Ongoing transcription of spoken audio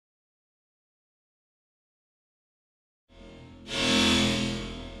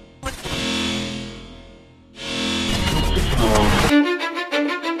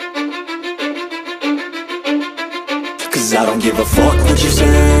Cause I don't give a fuck what you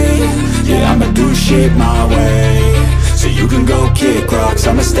say. Yeah, I'ma do shit my way. So you can go kick rocks,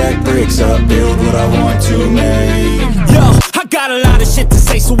 I'ma stack bricks up, build what I want to make. Yo, I got a lot of shit to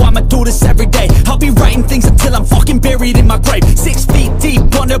say, so I'ma do this every day. I'll be writing things until I'm fucking buried in my grave. 6 feet deep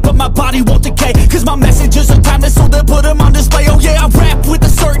under, but my body won't decay. Cause my messages are timeless, so they'll put them on display. Oh yeah, I rap with a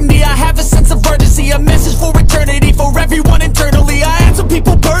certainty, I have a sense of urgency. A message for eternity, for everyone internally. I had some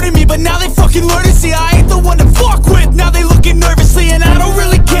people burning me, but now they fucking learn to see I ain't the one to fuck with, now they looking nervously. And I don't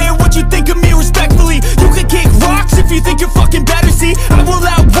really care what you think of me, respectfully. You can kick rocks if you think you're fucking better, see. I will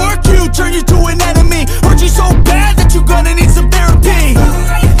outwork you, turn you to an enemy. Hurt you so bad that you're gonna need some therapy.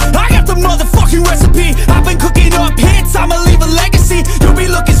 I got the motherfucking recipe. I've been cooking up hits, I'ma leave a legacy. You'll be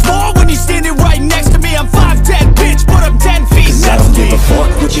looking small when you're standing right next to me. I'm 5'10", bitch, but I'm 10 feet next to me. Cause I don't give a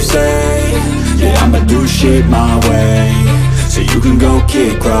fuck what you say. Yeah, I'ma do shit my way. So you can go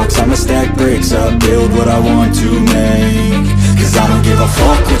kick rocks, I'ma stack bricks up, build what I want to make. Cause I don't give a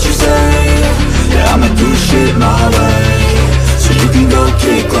fuck what you say. Yeah, I'ma do shit my way. So you can go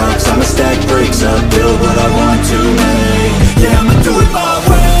kick rocks, I'ma stack bricks up, build what I want to make. Yeah, I'ma do it my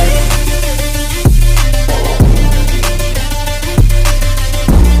way.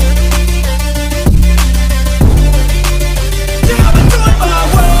 Yeah, I'ma do it my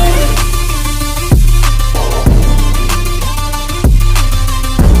way.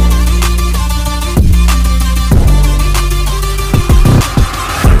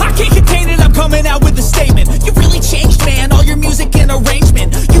 I can't contain it, I'm coming out with a statement. You really changed, man, all your music and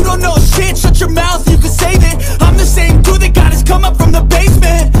arrangement. You don't know shit, shut your mouth, you can save it. I'm the same dude that got his come up from the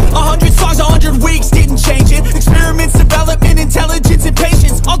basement. 100 songs, 100 weeks, didn't change it. Experiments, development, intelligence, and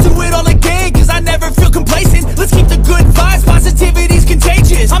patience. I'll do it all again, cause I never feel complacent. Let's keep the good vibes, positivity's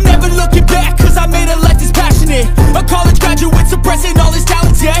contagious. I'm never looking back, cause I made a life that's passionate. A college graduate suppressing all his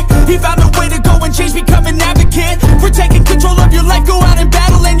talents, yeah. He found a way to go and change, become an advocate. For taking control of your life, go out and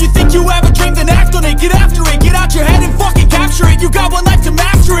battle. And you think you have a dream, then act on it. Get after it, get out your head and fucking capture it. You got one life to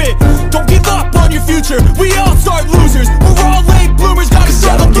master it. Don't give up on your future, we all start losers. We're all late bloomers, gotta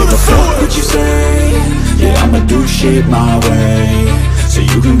struggle through the sewer. What you say? Yeah, I'ma do shit my way. So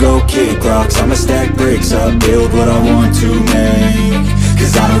you can go kick rocks, I'ma stack bricks up, build what I want to make.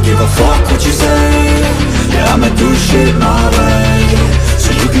 Cause I don't give a fuck what you say. Yeah, I'ma do shit my way.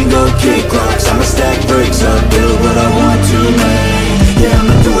 So you can go kick rocks, I'ma stack bricks up, build what I want to make. Yeah,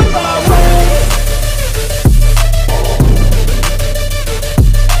 I'ma